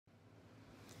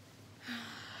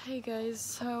Hey guys,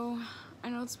 so I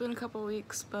know it's been a couple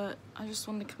weeks, but I just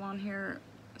wanted to come on here.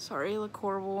 Sorry, I look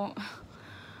horrible. I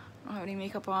don't have any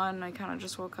makeup on. I kind of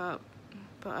just woke up,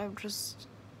 but I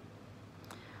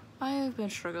have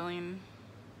been struggling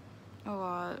a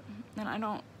lot, and I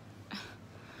don't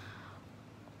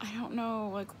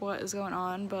know like what is going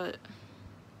on, but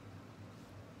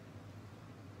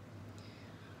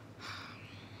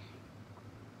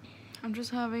I'm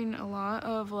just having a lot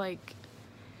of like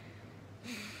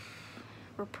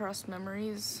repressed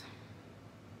memories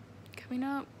coming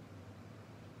up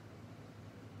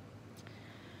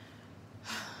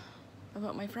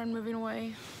about my friend moving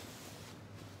away.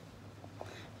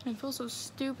 And I feel so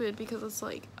stupid because it's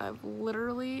like I've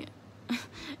literally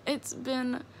it's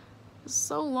been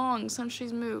so long since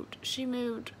she's moved. She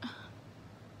moved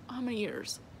how many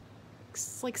years?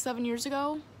 It's like 7 years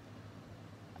ago,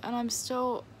 and I'm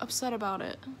still upset about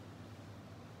it.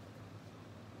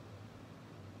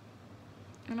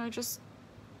 And I just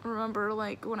remember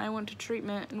like when I went to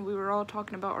treatment and we were all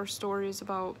talking about our stories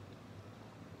about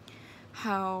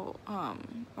how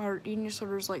our eating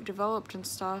disorders like developed and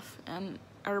stuff, and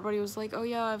everybody was like, oh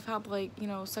yeah, I've had like, you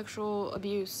know, sexual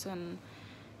abuse and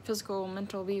physical,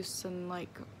 mental abuse and like,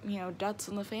 you know, deaths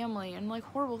in the family and like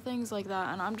horrible things like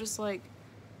that. And I'm just like,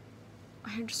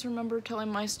 I just remember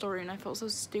telling my story and I felt so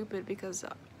stupid because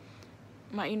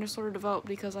my eating disorder developed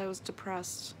because I was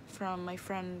depressed from my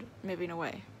friend moving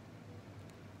away.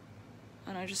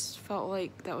 And I just felt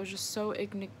like that was just so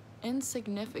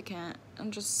insignificant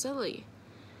and just silly.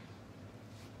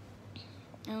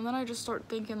 And then I just start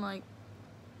thinking like,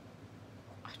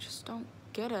 I just don't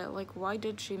get it. Like, why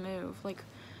did she move? Like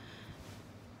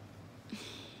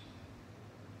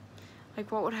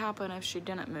what would happen if she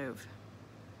didn't move?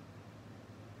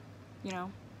 You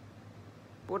know?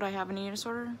 Would I have an eating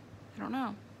disorder? I don't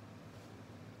know.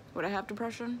 Would I have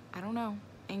depression? I don't know.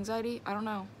 Anxiety? I don't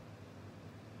know.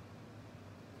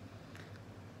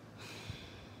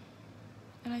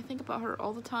 And I think about her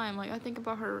all the time. Like, I think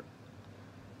about her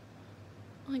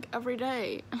like every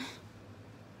day.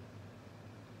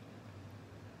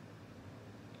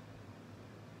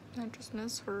 I just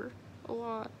miss her a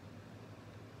lot.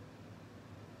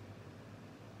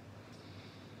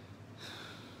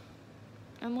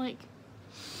 And like,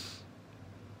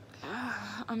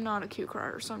 I'm not a cute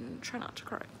crier, so I'm gonna try not to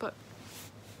cry, but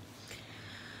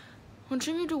when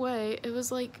she moved away, it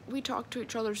was like we talked to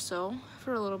each other still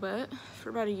for a little bit, for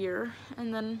about a year,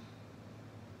 and then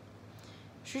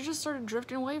she just started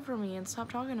drifting away from me and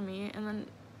stopped talking to me. And then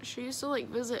she used to like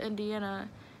visit Indiana,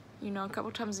 you know, a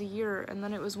couple times a year, and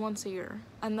then it was once a year,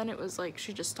 and then it was like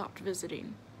she just stopped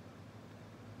visiting.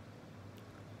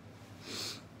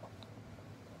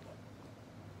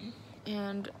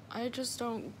 And I just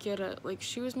don't get it. Like,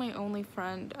 she was my only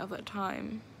friend at that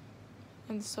time,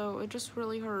 and so it just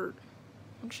really hurt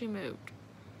when she moved.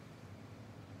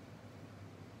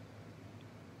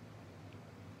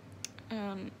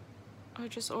 And I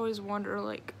just always wonder,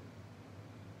 like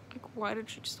why did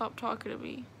she stop talking to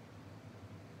me?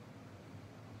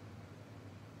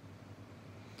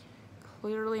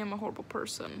 Clearly I'm a horrible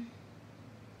person.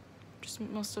 Just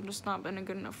must have just not been a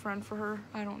good enough friend for her.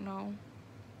 I don't know.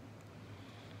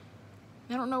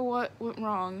 I don't know what went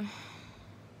wrong,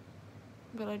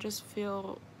 but I just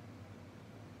feel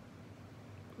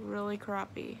really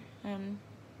crappy. And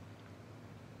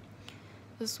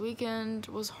this weekend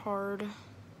was hard.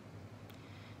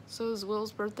 So it was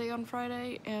Will's birthday on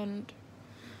Friday, and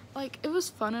like it was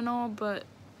fun and all, but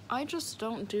I just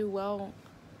don't do well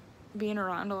being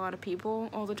around a lot of people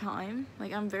all the time.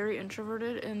 Like, I'm very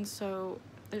introverted, and so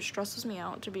it stresses me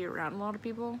out to be around a lot of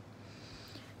people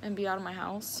and be out of my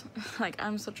house. Like,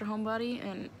 I'm such a homebody,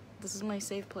 and this is my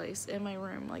safe place in my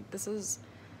room. Like, this is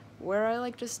where I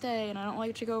like to stay, and I don't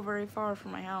like to go very far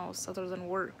from my house other than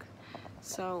work.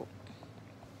 So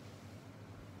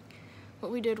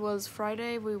what we did was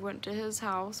Friday we went to his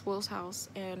house, Will's house,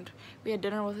 and we had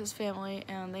dinner with his family,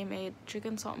 and they made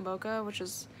chicken saltimbocca, which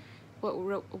is what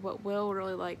Will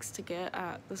really likes to get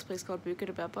at this place called Buca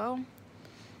di Beppo.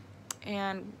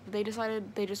 And they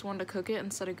decided they just wanted to cook it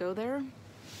instead of go there.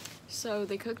 So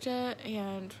they cooked it,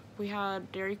 and we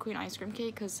had Dairy Queen ice cream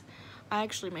cake because I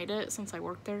actually made it since I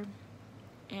worked there.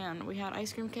 And we had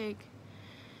ice cream cake.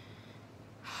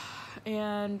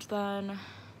 And then,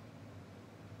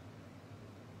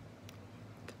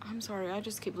 I'm sorry, I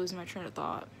just keep losing my train of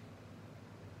thought.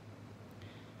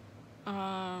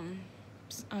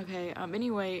 Okay,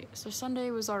 anyway, so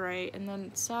Sunday was alright, and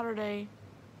then Saturday,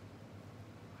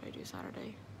 what did I do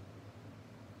Saturday?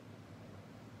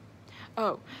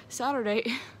 Oh,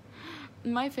 Saturday,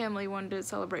 my family wanted to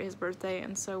celebrate his birthday,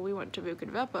 and so we went to Buca di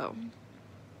Beppo.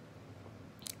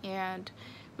 and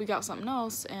we got something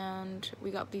else, and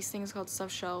we got these things called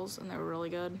stuffed shells, and they were really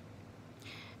good.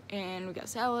 And we got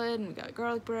salad, and we got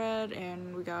garlic bread,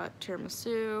 and we got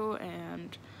tiramisu,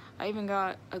 and I even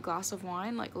got a glass of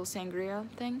wine, like a little sangria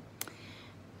thing.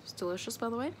 It's delicious, by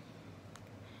the way.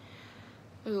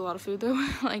 It was a lot of food though.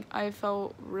 Like, I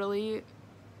felt really,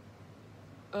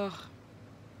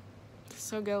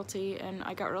 so guilty, and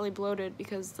I got really bloated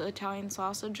because the Italian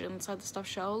sausage inside the stuffed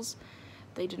shells,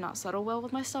 they did not settle well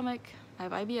with my stomach. I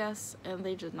have IBS, and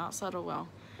they did not settle well.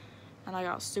 And I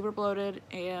got super bloated,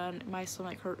 and my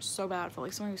stomach hurt so bad. I felt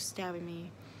like someone was stabbing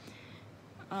me.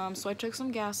 So I took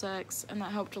some Gas-X, and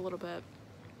that helped a little bit.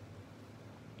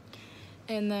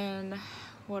 And then,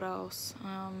 what else?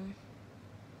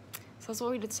 So that's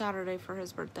what we did Saturday for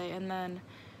his birthday. And then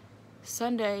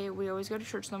Sunday, we always go to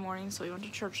church in the morning, so we went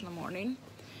to church in the morning,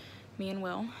 me and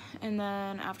Will. And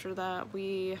then after that,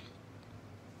 I'm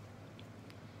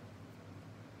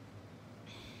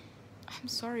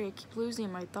sorry, I keep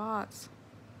losing my thoughts.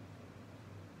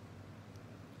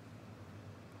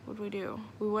 What did we do?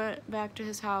 We went back to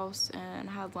his house and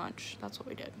had lunch. That's what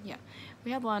we did. Yeah,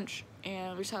 we had lunch,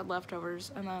 and we just had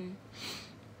leftovers. And then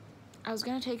I was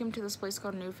gonna take him to this place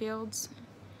called Newfields,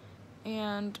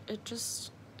 and it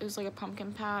was like a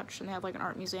pumpkin patch, and they had like an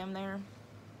art museum there.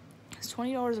 It's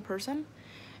 $20 a person,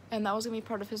 and that was gonna be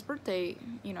part of his birthday,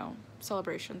 you know,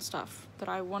 celebration stuff that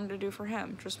I wanted to do for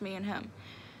him, just me and him.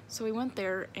 So we went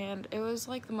there, and it was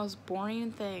like the most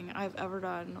boring thing I've ever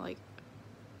done. Like,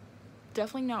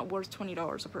 definitely not worth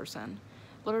 $20 a person.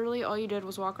 Literally all you did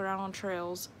was walk around on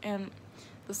trails, and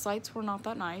the sights were not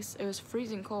that nice. It was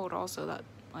freezing cold also that,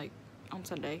 like, on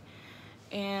Sunday.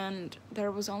 And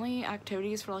there was only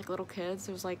activities for like little kids.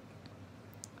 There was like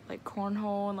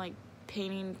cornhole and like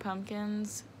painting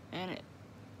pumpkins, and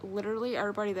literally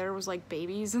everybody there was like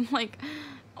babies and like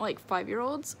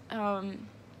 5-year-olds.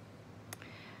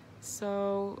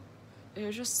 So it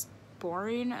was just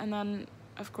boring. And then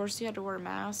of course you had to wear a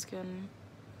mask, and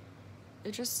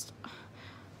it just,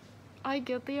 I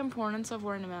get the importance of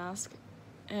wearing a mask,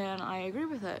 and I agree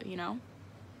with it, you know.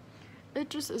 It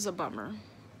just is a bummer,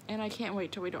 and I can't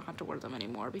wait till we don't have to wear them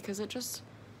anymore, because it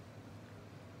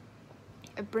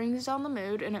brings down the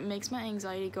mood, and it makes my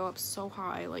anxiety go up so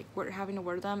high, like we're having to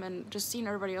wear them, and just seeing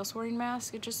everybody else wearing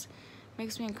masks, it just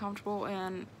makes me uncomfortable,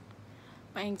 and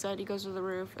my anxiety goes through the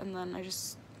roof. And then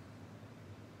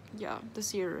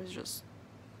this year is just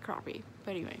crappy.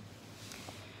 But anyway,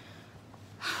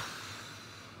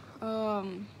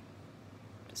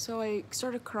 so I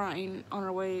started crying on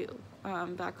our way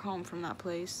back home from that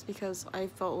place, because I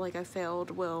felt like I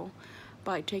failed Will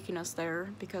by taking us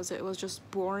there, because it was just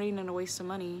boring and a waste of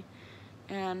money,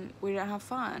 and we didn't have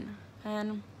fun.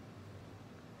 And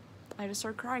I just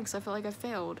started crying because I felt like I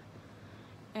failed.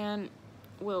 And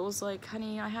Will was like,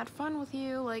 honey, I had fun with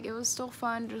you, like it was still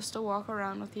fun just to walk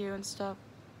around with you and stuff.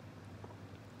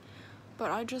 But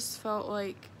I just felt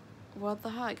like, what the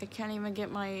heck, I can't even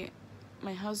get my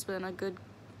husband a good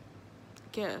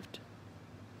gift.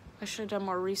 I should have done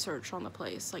more research on the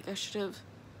place. Like, I should have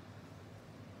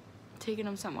taken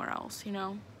him somewhere else, you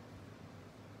know?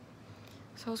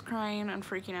 So I was crying and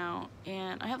freaking out,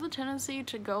 and I have the tendency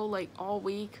to go like all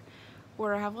week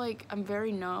where I have like, I'm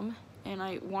very numb, and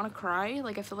I want to cry.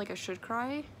 Like, I feel like I should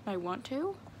cry, and I want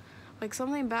to. Like,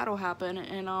 something bad will happen,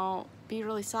 and I'll be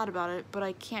really sad about it, but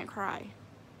I can't cry.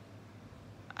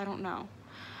 I don't know.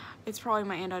 It's probably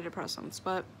my antidepressants,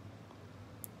 but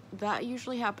that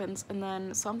usually happens, and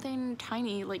then something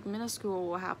tiny, like minuscule,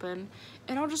 will happen,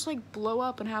 and I'll just like blow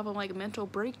up and have a like mental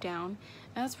breakdown.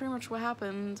 And that's pretty much what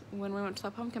happened when we went to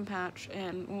that pumpkin patch,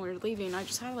 and when we were leaving, I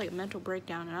just had like a mental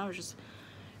breakdown, and I was just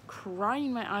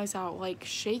crying my eyes out, like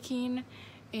shaking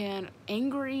and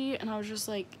angry, and I was just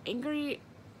like angry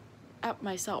at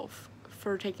myself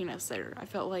for taking us there. I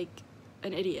felt like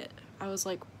an idiot. I was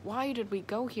like, why did we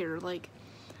go here? Like,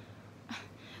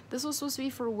 this was supposed to be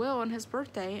for Will and his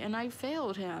birthday, and I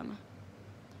failed him.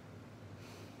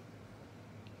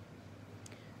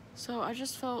 So I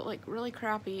just felt like really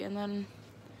crappy. And then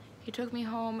he took me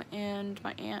home, and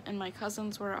my aunt and my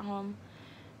cousins were at home,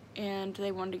 and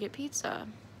they wanted to get pizza.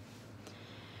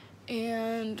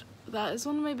 And that is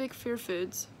one of my big fear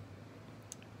foods.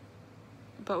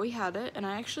 But we had it, and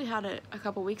I actually had it a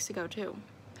couple weeks ago too.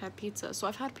 Had pizza. So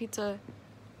I've had pizza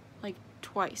like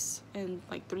twice in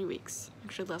like 3 weeks.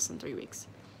 Actually less than 3 weeks.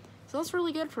 So that's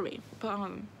really good for me. But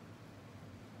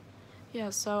yeah,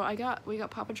 so we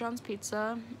got Papa John's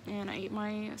pizza, and I ate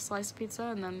my slice of pizza,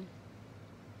 and then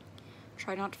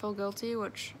tried not to feel guilty,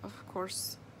 which of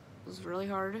course was really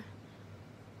hard.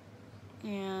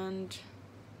 And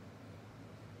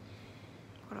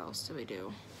what else did we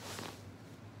do?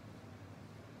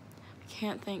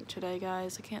 can't think today,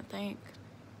 guys. I can't think.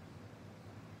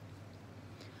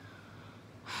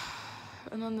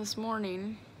 And then this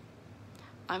morning,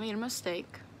 I made a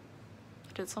mistake.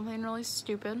 I did something really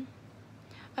stupid.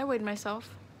 I weighed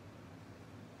myself.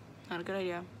 Not a good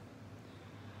idea.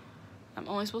 I'm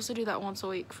only supposed to do that once a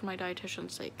week for my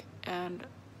dietitian's sake, and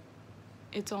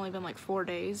it's only been like 4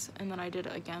 days, and then I did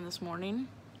it again this morning.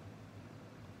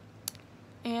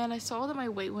 And I saw that my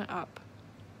weight went up.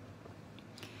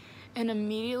 And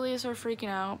immediately I started freaking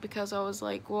out because I was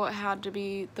like, well, it had to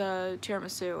be the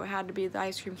tiramisu, it had to be the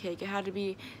ice cream cake, it had to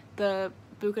be the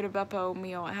buca de beppo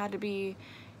meal, it had to be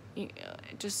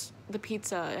just the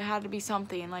pizza, it had to be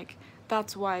something. Like,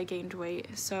 that's why I gained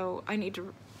weight. So I need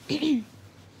to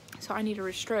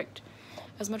restrict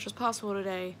as much as possible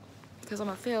today because I'm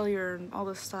a failure and all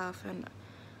this stuff. And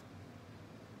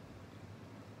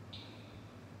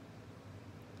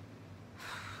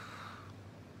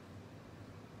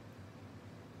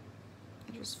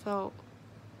I just felt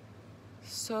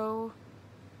so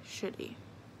shitty.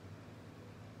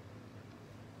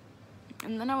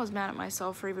 And then I was mad at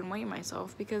myself for even weighing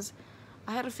myself because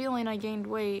I had a feeling I gained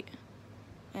weight,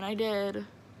 and I did.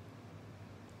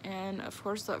 And of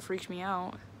course that freaked me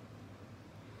out.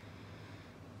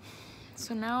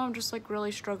 So now I'm just like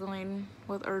really struggling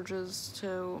with urges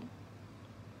to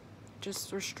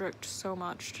just restrict so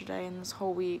much today and this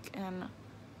whole week. And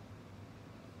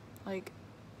like,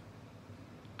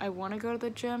 I want to go to the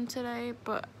gym today,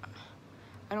 but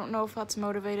I don't know if that's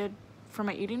motivated from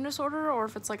my eating disorder or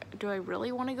if it's like, do I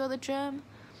really want to go to the gym?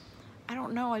 I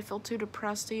don't know. I feel too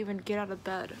depressed to even get out of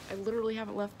bed. I literally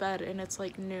haven't left bed and it's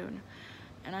like noon.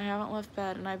 And I haven't left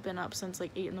bed and I've been up since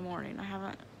like 8 in the morning. I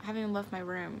haven't even left my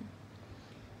room.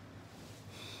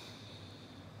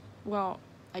 Well,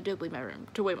 I did leave my room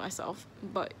to weigh myself,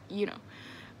 but you know,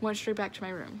 went straight back to my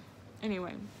room.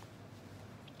 Anyway,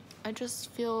 I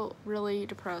just feel really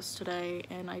depressed today,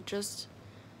 and it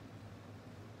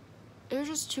was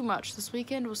just too much. This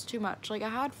weekend was too much. Like, I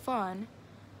had fun,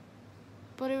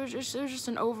 but it was just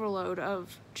an overload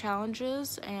of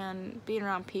challenges, and being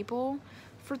around people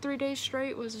for 3 days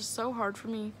straight was just so hard for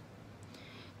me.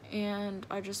 And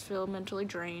I just feel mentally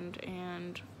drained,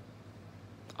 and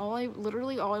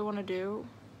literally all I want to do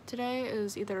today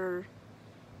is either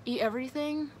eat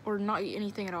everything or not eat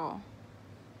anything at all.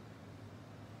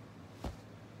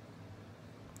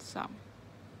 So,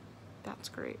 that's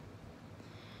great.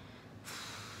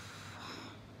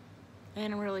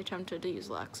 And I'm really tempted to use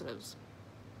laxatives.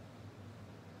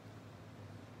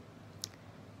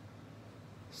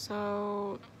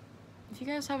 So, if you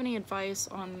guys have any advice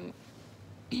on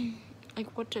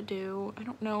like what to do, I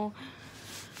don't know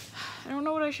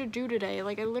what I should do today.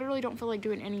 Like, I literally don't feel like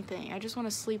doing anything. I just want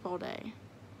to sleep all day.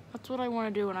 That's what I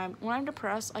want to do when I'm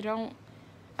depressed. I don't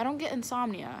get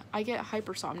insomnia. I get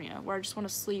hypersomnia, where I just want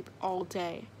to sleep all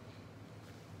day.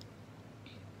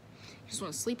 I just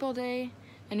want to sleep all day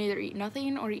and either eat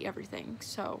nothing or eat everything.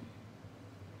 So,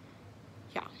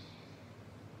 yeah.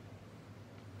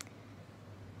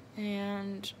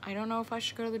 And I don't know if I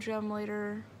should go to the gym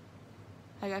later.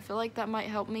 Like, I feel like that might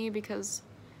help me because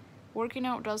working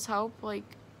out does help, like,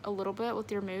 a little bit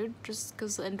with your mood, just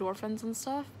because the endorphins and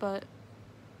stuff, but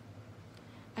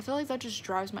I feel like that just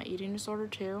drives my eating disorder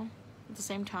too at the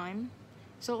same time.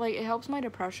 So, like, it helps my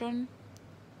depression,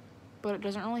 but it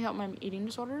doesn't really help my eating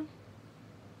disorder,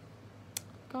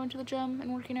 going to the gym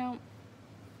and working out.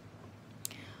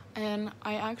 And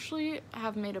I actually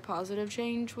have made a positive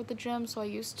change with the gym. So I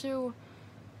used to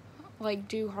like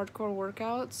do hardcore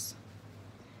workouts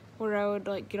where I would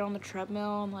like get on the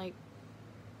treadmill and like,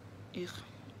 ugh,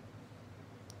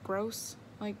 gross,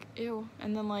 like, ew,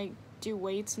 and then like do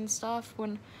weights and stuff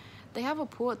when they have a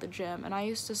pool at the gym, and I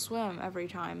used to swim every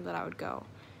time that I would go,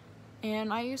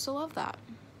 and I used to love that.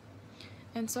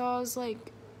 And so I was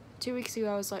like, 2 weeks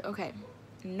ago I was like, okay,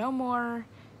 no more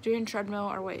doing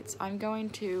treadmill or weights. I'm going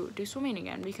to do swimming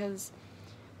again because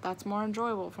that's more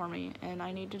enjoyable for me and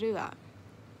I need to do that.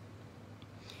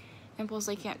 And plus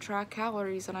I can't track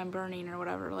calories that I'm burning or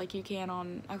whatever like you can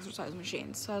on exercise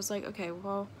machines. So I was like, okay,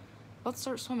 well, let's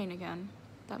start swimming again.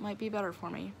 That might be better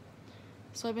for me.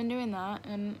 So I've been doing that,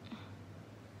 and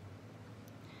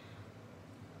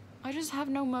I just have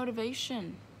no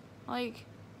motivation. Like,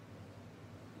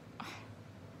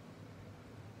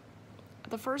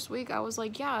 the first week I was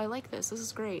like, yeah, I like this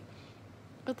is great.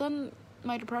 But then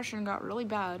my depression got really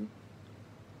bad,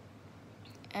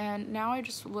 and now I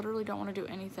just literally don't want to do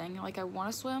anything. Like, I want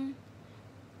to swim,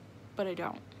 but I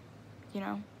don't, you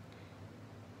know?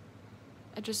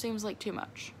 It just seems like too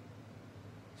much.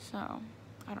 So,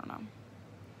 I don't know.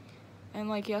 And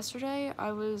like yesterday,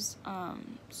 I was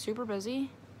super busy,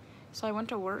 So I went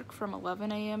to work from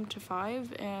 11 a.m. to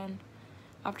 5, and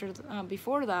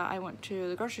before that I went to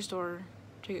the grocery store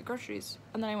to get groceries,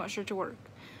 and then I went straight to work.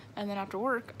 And then after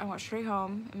work I went straight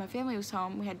home, and my family was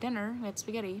home. We had dinner, we had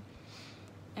spaghetti,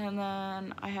 and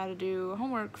then I had to do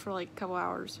homework for like a couple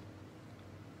hours.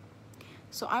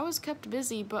 So I was kept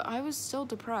busy, but I was still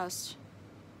depressed.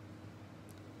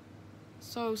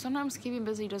 So sometimes keeping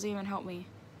busy doesn't even help me.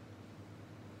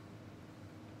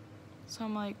 So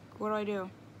I'm like, what do I do?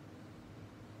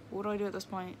 What do I do at this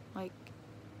point? Like,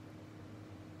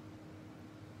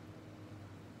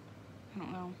 I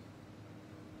don't know.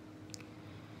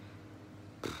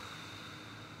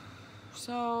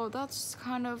 So that's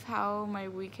kind of how my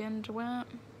weekend went.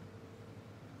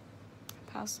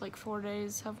 Past like 4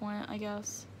 days have went, I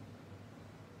guess.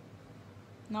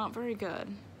 Not very good,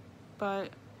 but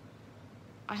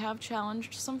I have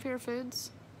challenged some fear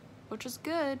foods, which is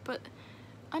good, but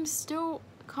I'm still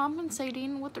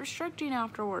compensating with restricting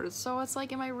afterwards. So it's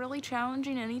like, am I really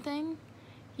challenging anything?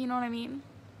 You know what I mean?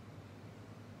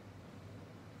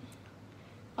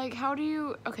 Like, how do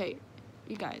you, okay,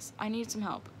 you guys, I need some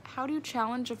help. How do you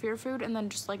challenge a fear food and then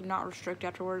just like not restrict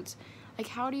afterwards? Like,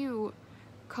 how do you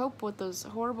cope with those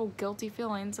horrible guilty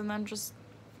feelings and then just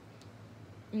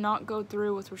not go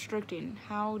through with restricting?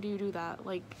 How do you do that?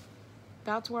 Like,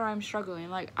 that's where I'm struggling.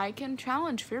 Like, I can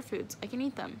challenge fear foods, I can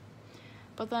eat them,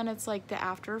 but then it's like the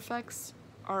after effects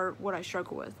are what I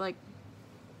struggle with. Like,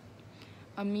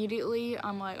 immediately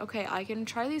I'm like, okay, I can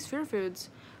try these fear foods,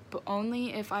 but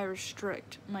only if I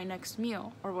restrict my next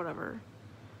meal or whatever,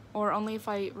 or only if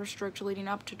I restrict leading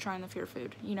up to trying the fear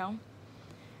food, you know?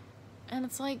 And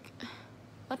it's like,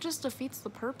 that just defeats the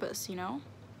purpose, you know?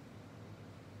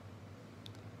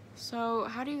 So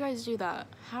how do you guys do that?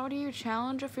 How do you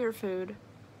challenge a fear food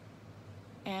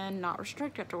and not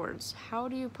restrict afterwards? How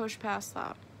do you push past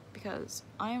that? Because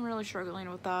I am really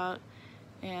struggling with that,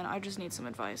 and I just need some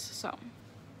advice. So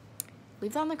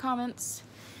leave that in the comments.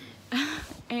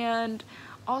 And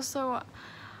also,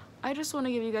 I just want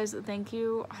to give you guys a thank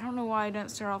you. I don't know why I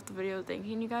didn't start off the video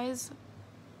thanking you guys,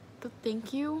 but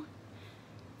thank you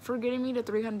for getting me to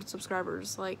 300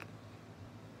 subscribers. Like,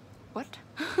 what?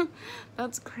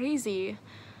 That's crazy.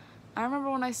 I remember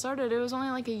when I started, it was only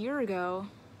like a year ago,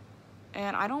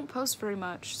 and I don't post very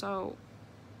much, so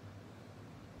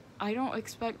I don't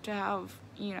expect to have,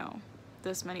 you know,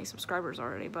 this many subscribers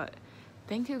already. But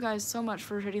thank you guys so much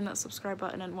for hitting that subscribe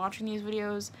button and watching these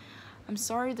videos. I'm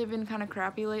sorry they've been kind of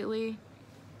crappy lately.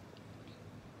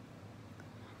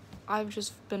 I've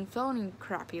just been feeling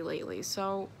crappy lately,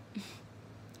 so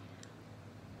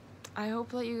I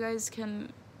hope that you guys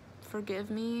can forgive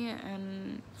me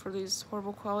and for these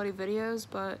horrible quality videos,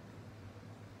 but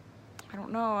I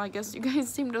don't know, I guess you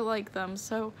guys seem to like them,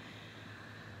 so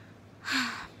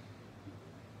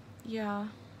yeah.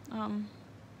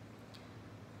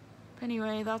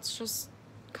 Anyway, that's just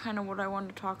kind of what I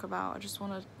wanted to talk about. I just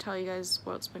want to tell you guys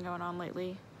what's been going on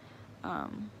lately,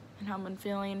 and how I've been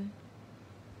feeling.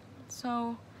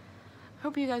 So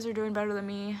hope you guys are doing better than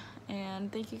me,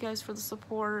 and thank you guys for the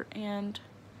support, and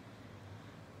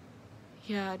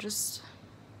yeah, just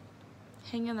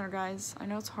hang in there, guys. I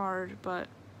know it's hard, but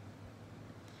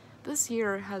this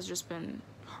year has just been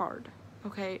hard,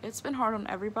 okay? It's been hard on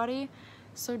everybody,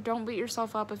 so don't beat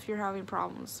yourself up if you're having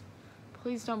problems.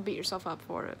 Please don't beat yourself up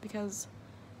for it, because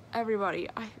everybody,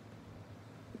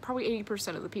 probably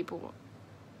 80% of the people,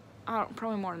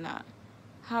 probably more than that,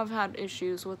 have had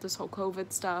issues with this whole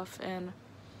COVID stuff, and,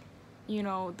 you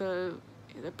know, the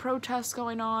protests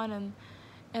going on,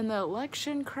 and the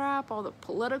election crap, all the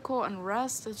political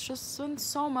unrest. It's just been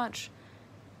so much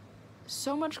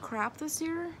crap this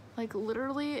year. Like,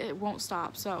 literally, it won't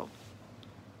stop. So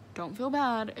don't feel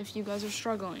bad if you guys are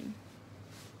struggling.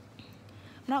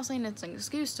 I'm not saying it's an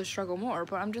excuse to struggle more,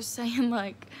 but I'm just saying,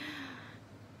 like,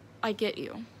 I get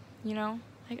you, you know?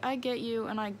 Like, I get you,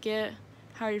 and I get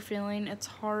how you're feeling. It's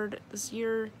hard. This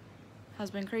year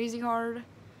has been crazy hard,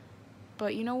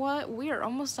 but you know what? We are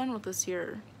almost done with this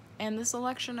year, and this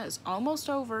election is almost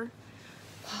over.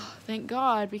 Thank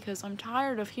God, because I'm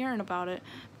tired of hearing about it.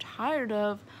 I'm tired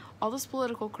of all this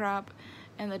political crap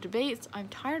and the debates. I'm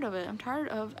tired of it. I'm tired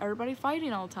of everybody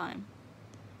fighting all the time.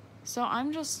 So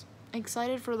I'm just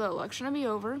excited for the election to be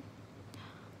over.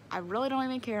 I really don't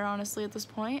even care, honestly, at this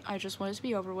point. I just want it to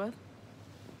be over with.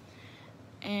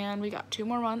 And we got 2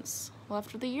 more months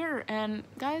left of the year. And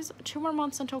guys, 2 more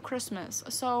months until Christmas.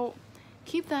 So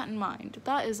keep that in mind.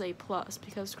 That is a plus,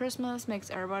 because Christmas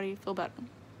makes everybody feel better.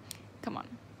 Come on.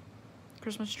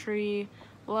 Christmas tree,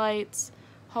 lights,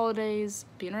 holidays,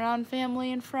 being around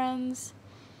family and friends,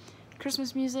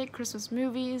 Christmas music, Christmas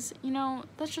movies, you know,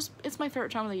 that's just, it's my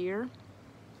favorite time of the year.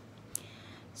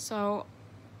 So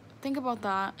think about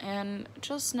that, and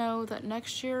just know that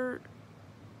next year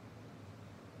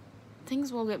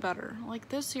things will get better. Like,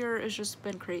 this year has just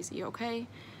been crazy, okay?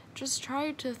 Just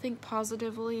try to think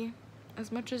positively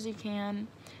as much as you can.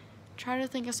 Try to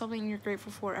think of something you're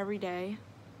grateful for every day.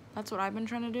 That's what I've been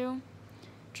trying to do.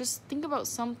 Just think about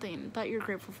something that you're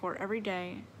grateful for every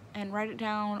day and write it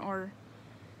down,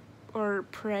 or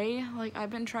pray. Like, I've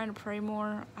been trying to pray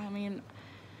more. I mean,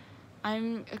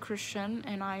 I'm a Christian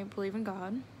and I believe in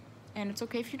God, and it's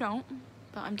okay if you don't,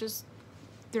 but I'm just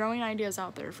throwing ideas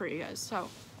out there for you guys. So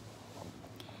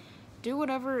do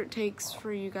whatever it takes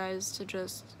for you guys to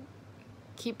just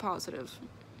keep positive,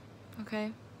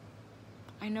 okay?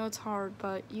 I know it's hard,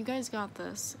 but you guys got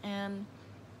this, and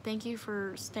thank you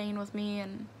for staying with me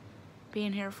and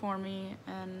being here for me.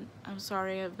 And I'm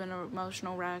sorry I've been an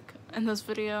emotional wreck in this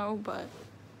video, but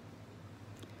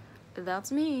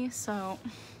that's me. So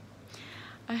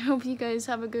I hope you guys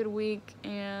have a good week,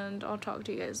 and I'll talk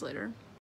to you guys later.